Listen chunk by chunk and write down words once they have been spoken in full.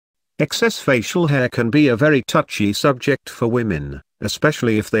Excess facial hair can be a very touchy subject for women,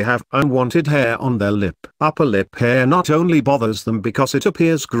 especially if they have unwanted hair on their lip. Upper lip hair not only bothers them because it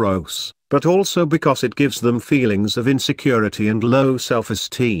appears gross, but also because it gives them feelings of insecurity and low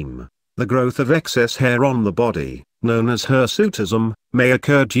self-esteem. The growth of excess hair on the body, known as hirsutism, may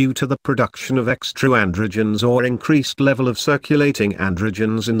occur due to the production of extra androgens or increased level of circulating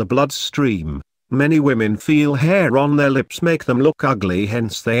androgens in the bloodstream. Many women feel hair on their lips make them look ugly,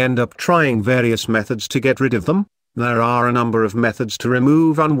 hence they end up trying various methods to get rid of them. There are a number of methods to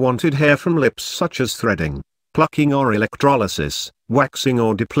remove unwanted hair from lips, such as threading, plucking or electrolysis, waxing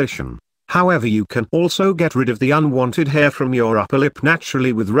or depletion. However, you can also get rid of the unwanted hair from your upper lip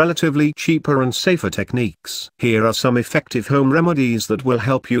naturally with relatively cheaper and safer techniques. Here are some effective home remedies that will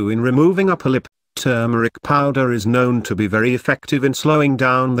help you in removing upper lip. Turmeric powder is known to be very effective in slowing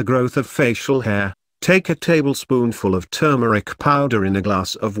down the growth of facial hair. Take a tablespoonful of turmeric powder in a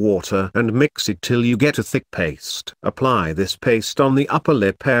glass of water and mix it till you get a thick paste. Apply this paste on the upper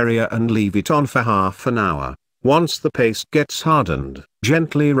lip area and leave it on for half an hour. Once the paste gets hardened,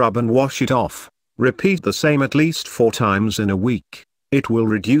 gently rub and wash it off. Repeat the same at least 4 times in a week. It will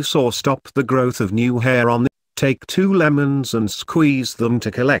reduce or stop the growth of new hair on the. Take 2 lemons and squeeze them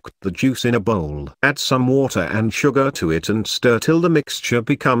to collect the juice in a bowl. Add some water and sugar to it and stir till the mixture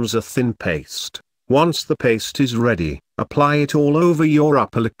becomes a thin paste. Once the paste is ready, apply it all over your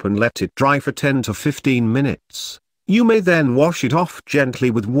upper lip and let it dry for 10 to 15 minutes. You may then wash it off gently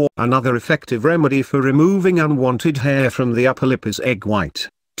with water. Another effective remedy for removing unwanted hair from the upper lip is egg white.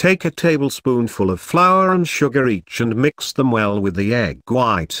 Take a tablespoonful of flour and sugar each and mix them well with the egg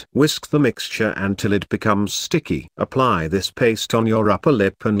white. Whisk the mixture until it becomes sticky. Apply this paste on your upper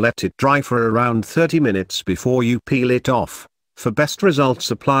lip and let it dry for around 30 minutes before you peel it off. For best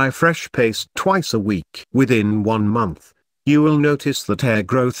results, apply fresh paste twice a week. Within 1 month, you will notice that hair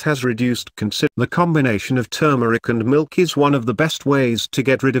growth has reduced considerably. The combination of turmeric and milk is one of the best ways to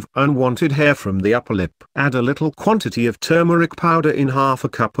get rid of unwanted hair from the upper lip. Add a little quantity of turmeric powder in half a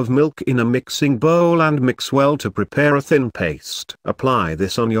cup of milk in a mixing bowl and mix well to prepare a thin paste. Apply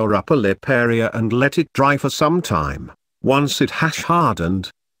this on your upper lip area and let it dry for some time. Once it has hardened,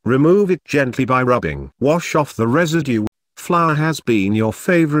 remove it gently by rubbing. Wash off the residue. Flour has been your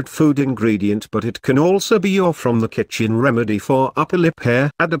favorite food ingredient, but it can also be your from the kitchen remedy for upper lip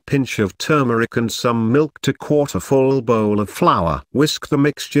hair. Add a pinch of turmeric and some milk to quarter full bowl of flour. Whisk the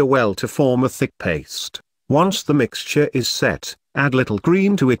mixture well to form a thick paste. Once the mixture is set, add little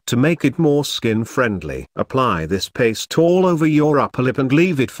cream to it to make it more skin friendly. Apply this paste all over your upper lip and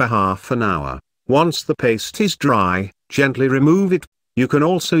leave it for half an hour. Once the paste is dry, gently remove it. You can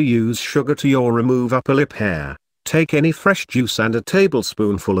also use sugar to remove upper lip hair. Take any fresh juice and a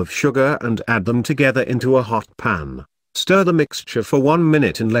tablespoonful of sugar and add them together into a hot pan. Stir the mixture for 1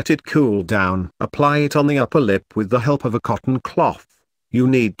 minute and let it cool down. Apply it on the upper lip with the help of a cotton cloth. You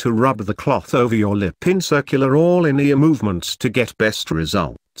need to rub the cloth over your lip in circular or linear movements to get best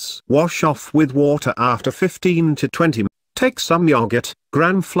results. Wash off with water after 15 to 20 minutes. Take some yogurt,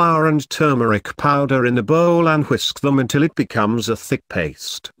 gram flour and turmeric powder in a bowl and whisk them until it becomes a thick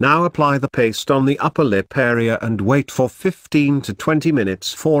paste. Now apply the paste on the upper lip area and wait for 15 to 20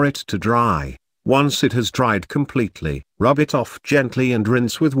 minutes for it to dry. Once it has dried completely, rub it off gently and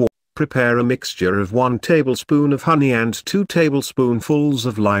rinse with water. Prepare a mixture of 1 tablespoon of honey and 2 tablespoonfuls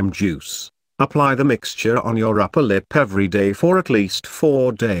of lime juice. Apply the mixture on your upper lip every day for at least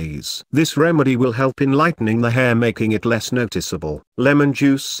 4 days. This remedy will help in lightening the hair, making it less noticeable. Lemon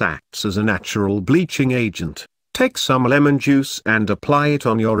juice acts as a natural bleaching agent. Take some lemon juice and apply it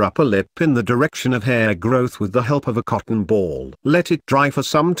on your upper lip in the direction of hair growth with the help of a cotton ball. Let it dry for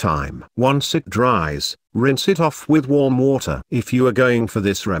some time. Once it dries, rinse it off with warm water. If you are going for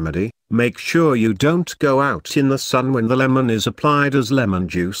this remedy, make sure you don't go out in the sun when the lemon is applied, as lemon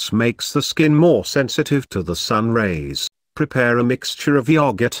juice makes the skin more sensitive to the sun rays. Prepare a mixture of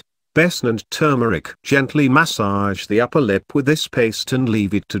yogurt, besan and turmeric. Gently massage the upper lip with this paste and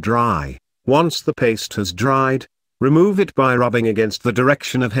leave it to dry. Once the paste has dried, remove it by rubbing against the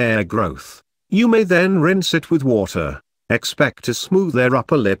direction of hair growth. You may then rinse it with water. Expect a smoother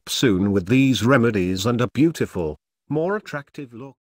upper lip soon with these remedies and a beautiful, more attractive look.